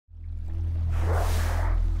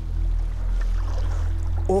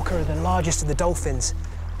Orca are the largest of the dolphins,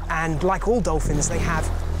 and like all dolphins, they have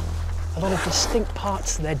a lot of distinct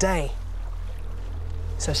parts to their day.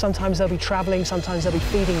 So sometimes they'll be traveling, sometimes they'll be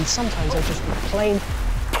feeding, and sometimes they'll just be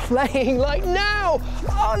playing like now.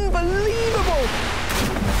 Unbelievable!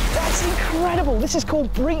 That's incredible. This is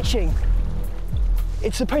called breaching.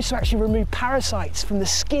 It's supposed to actually remove parasites from the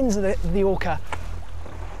skins of the orca.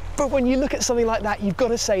 But when you look at something like that, you've got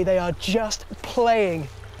to say they are just playing.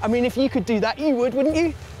 I mean, if you could do that, you would, wouldn't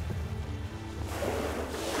you?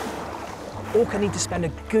 Orca need to spend a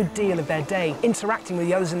good deal of their day interacting with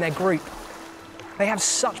the others in their group. They have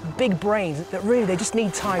such big brains that really they just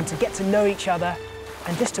need time to get to know each other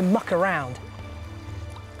and just to muck around.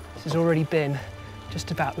 This has already been just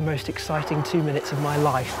about the most exciting 2 minutes of my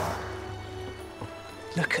life.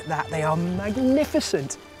 Look at that, they are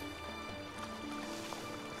magnificent.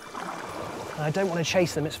 And I don't want to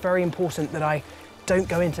chase them. It's very important that I don't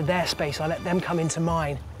go into their space. I let them come into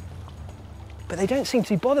mine. But they don't seem to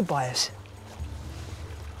be bothered by us.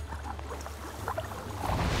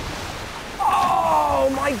 Oh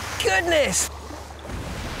my goodness!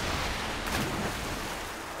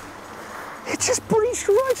 It just breached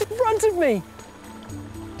right in front of me.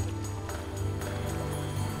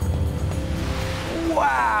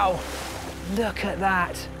 Wow! Look at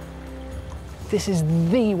that. This is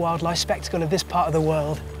the wildlife spectacle of this part of the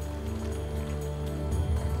world.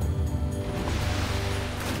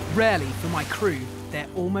 Rarely for my crew, they're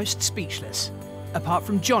almost speechless, apart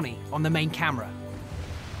from Johnny on the main camera.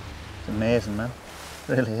 It's amazing, man.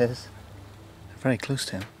 It really is. They're very close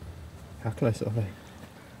to him. How close are they?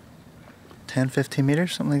 10, 15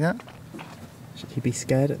 metres, something like that. Should he be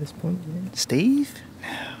scared at this point? Yeah. Steve?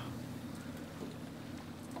 No.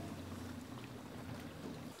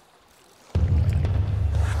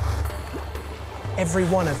 Every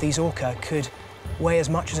one of these orca could weigh as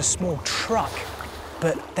much as a small truck,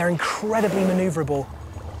 but they're incredibly maneuverable,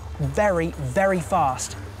 very, very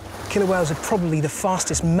fast. Killer whales are probably the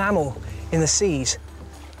fastest mammal in the seas,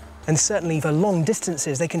 and certainly for long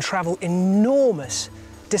distances, they can travel enormous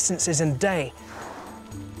distances in a day.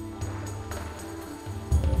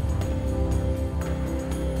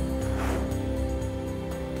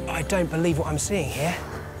 I don't believe what I'm seeing here.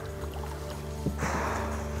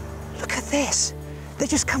 Look at this. They're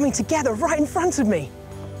just coming together right in front of me.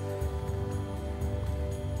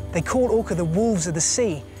 They call orca the wolves of the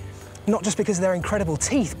sea, not just because of their incredible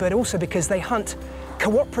teeth, but also because they hunt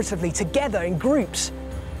cooperatively together in groups.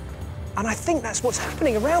 And I think that's what's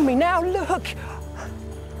happening around me now. Look!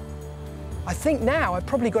 I think now I've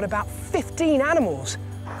probably got about 15 animals,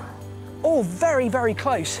 all very, very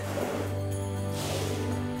close.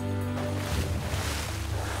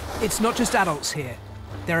 It's not just adults here.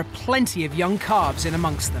 There are plenty of young calves in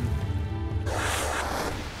amongst them.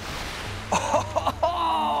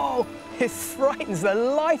 Oh, it frightens the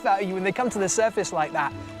life out of you when they come to the surface like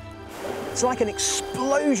that. It's like an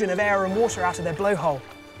explosion of air and water out of their blowhole.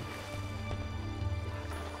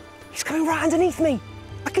 He's coming right underneath me.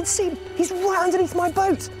 I can see him. He's right underneath my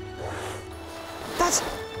boat.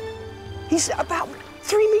 He's about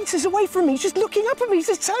 3 meters away from me. He's just looking up at me. He's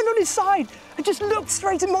just turned on his side and just looked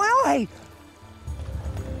straight in my eye.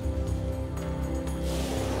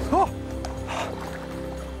 Oh.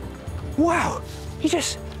 Wow. He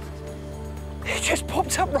just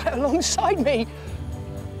popped up right alongside me.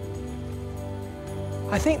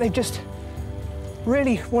 I think they just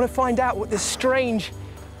really want to find out what this strange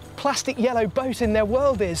plastic yellow boat in their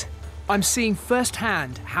world is. I'm seeing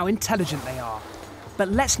firsthand how intelligent they are. But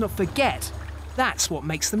let's not forget, that's what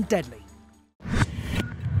makes them deadly.